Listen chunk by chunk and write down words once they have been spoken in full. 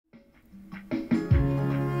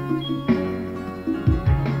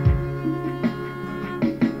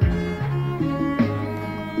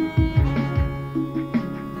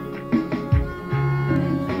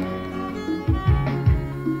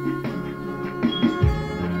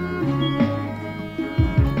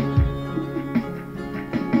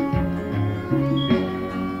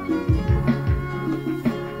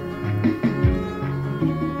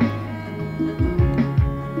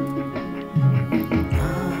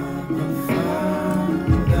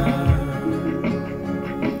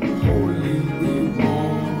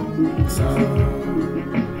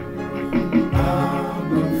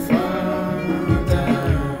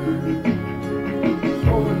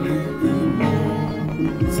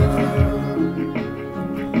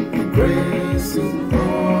Grace and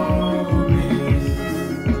promise,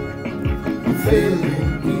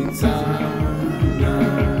 failing eternal.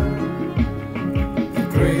 The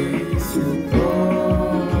grace and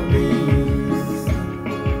promise,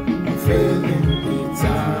 failing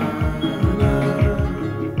eternal.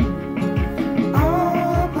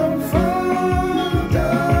 Abba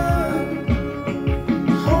Father,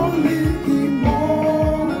 holy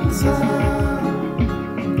immortal.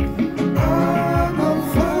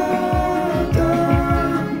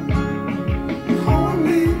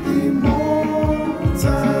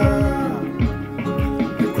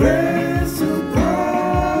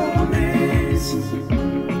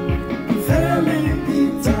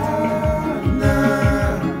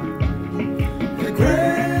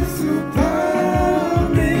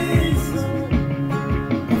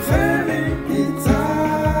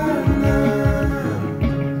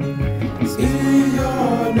 In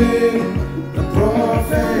your name, the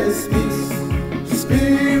prophet speaks, the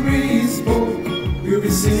Spirit spoke, we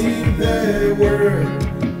receive the word,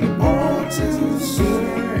 the ought to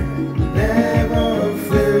serve, never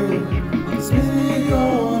fail. In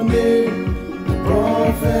your name, the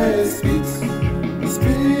prophet speaks, the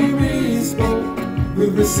Spirit spoke, we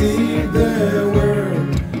receive the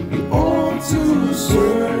word, the ought to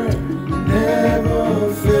serve,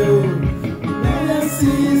 never fail.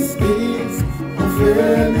 Mercy speaks,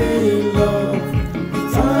 unfailing love,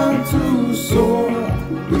 time to soar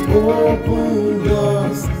with open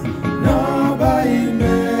doors, not by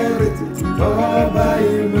merit, but by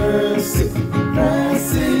mercy.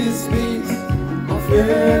 Mercy speaks,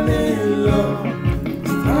 unfailing love,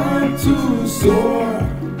 time to soar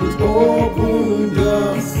with open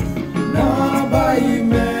doors, not by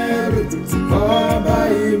merit, but by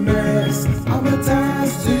mercy. I'm a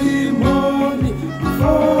testimony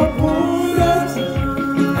for openeth,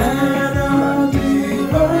 and a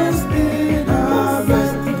divine speed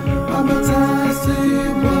harvest. I'm a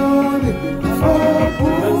testimony for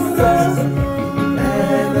openeth,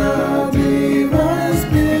 and a divine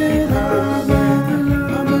speed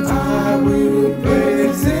harvest. I will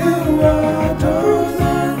praise you,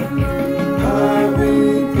 Adonai. I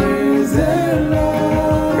will praise the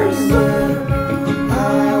Lord. I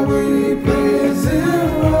will praise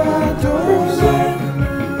you, Adonai.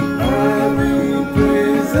 I will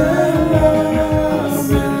praise the Lord.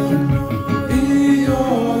 In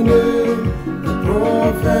your name, the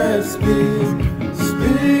prophet speaks,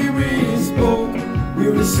 Spirit spoke, we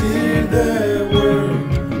receive the word,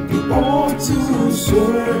 the ought to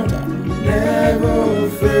serve, never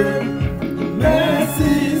fail.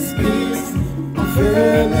 Mercy speaks,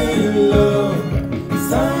 unfailing love, it's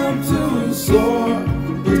time to soar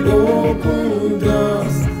with open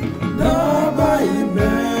doors, not by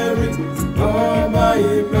merit, but by